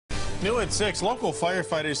New at 6, local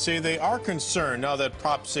firefighters say they are concerned now that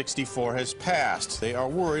Prop 64 has passed. They are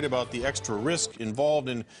worried about the extra risk involved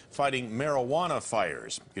in fighting marijuana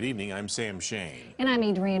fires. Good evening, I'm Sam Shane. And I'm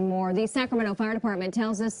Adrienne Moore. The Sacramento Fire Department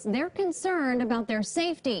tells us they're concerned about their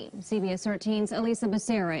safety. CBS 13's Elisa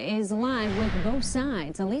Becerra is live with both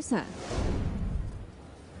sides. Elisa.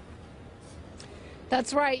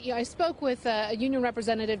 That's right. I spoke with a union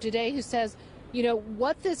representative today who says, you know,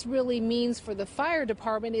 what this really means for the fire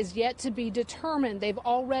department is yet to be determined. They've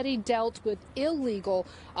already dealt with illegal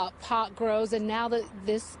pot grows, and now that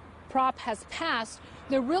this prop has passed,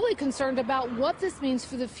 they're really concerned about what this means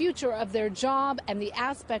for the future of their job and the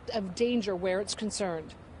aspect of danger where it's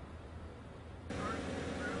concerned.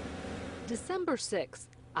 December 6th.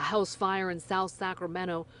 A house fire in South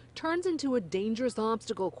Sacramento turns into a dangerous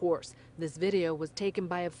obstacle course. This video was taken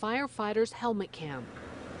by a firefighter's helmet cam.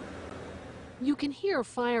 You can hear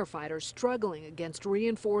firefighters struggling against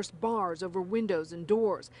reinforced bars over windows and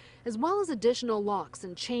doors, as well as additional locks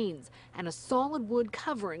and chains and a solid wood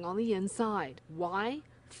covering on the inside. Why?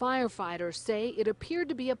 Firefighters say it appeared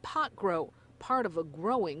to be a pot grow, part of a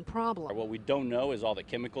growing problem. What we don't know is all the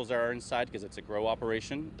chemicals that are inside because it's a grow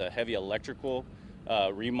operation, the heavy electrical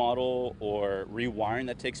remodel or rewiring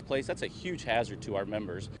that takes place. That's a huge hazard to our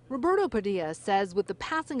members. Roberto Padilla says with the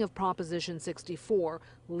passing of Proposition 64,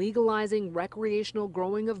 legalizing recreational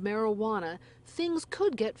growing of marijuana, things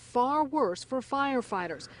could get far worse for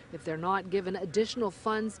firefighters if they're not given additional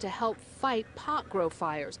funds to help fight pot grow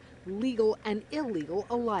fires, legal and illegal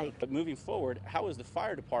alike. But moving forward, how is the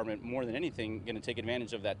fire department more than anything going to take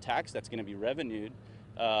advantage of that tax that's going to be revenued,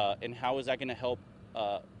 and how is that going to help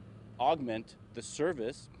augment the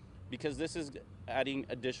service, because this is adding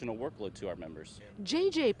additional workload to our members.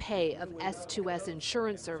 JJ Pay of S2S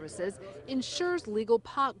Insurance Services insures legal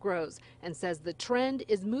pot grows and says the trend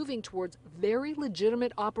is moving towards very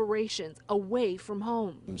legitimate operations away from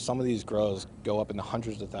home. Some of these grows go up in the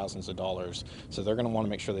hundreds of thousands of dollars, so they're going to want to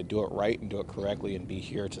make sure they do it right and do it correctly and be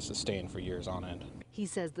here to sustain for years on end. He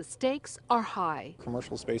says the stakes are high.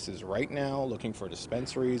 Commercial spaces right now, looking for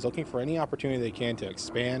dispensaries, looking for any opportunity they can to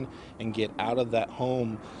expand and get out of that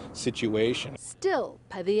home situation. Still,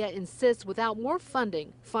 Padilla insists without more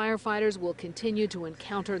funding, firefighters will continue to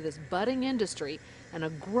encounter this budding industry and a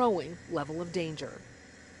growing level of danger.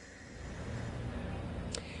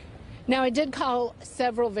 Now, I did call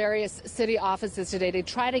several various city offices today to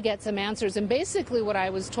try to get some answers, and basically what I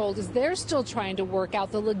was told is they're still trying to work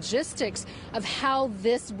out the logistics of how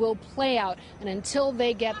this will play out, and until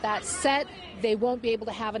they get that set, they won't be able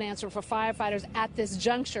to have an answer for firefighters at this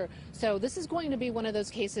juncture. So this is going to be one of those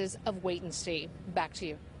cases of wait and see. Back to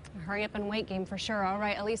you. Hurry up and wait game for sure. All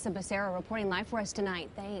right, Elisa Becerra reporting live for us tonight.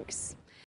 Thanks.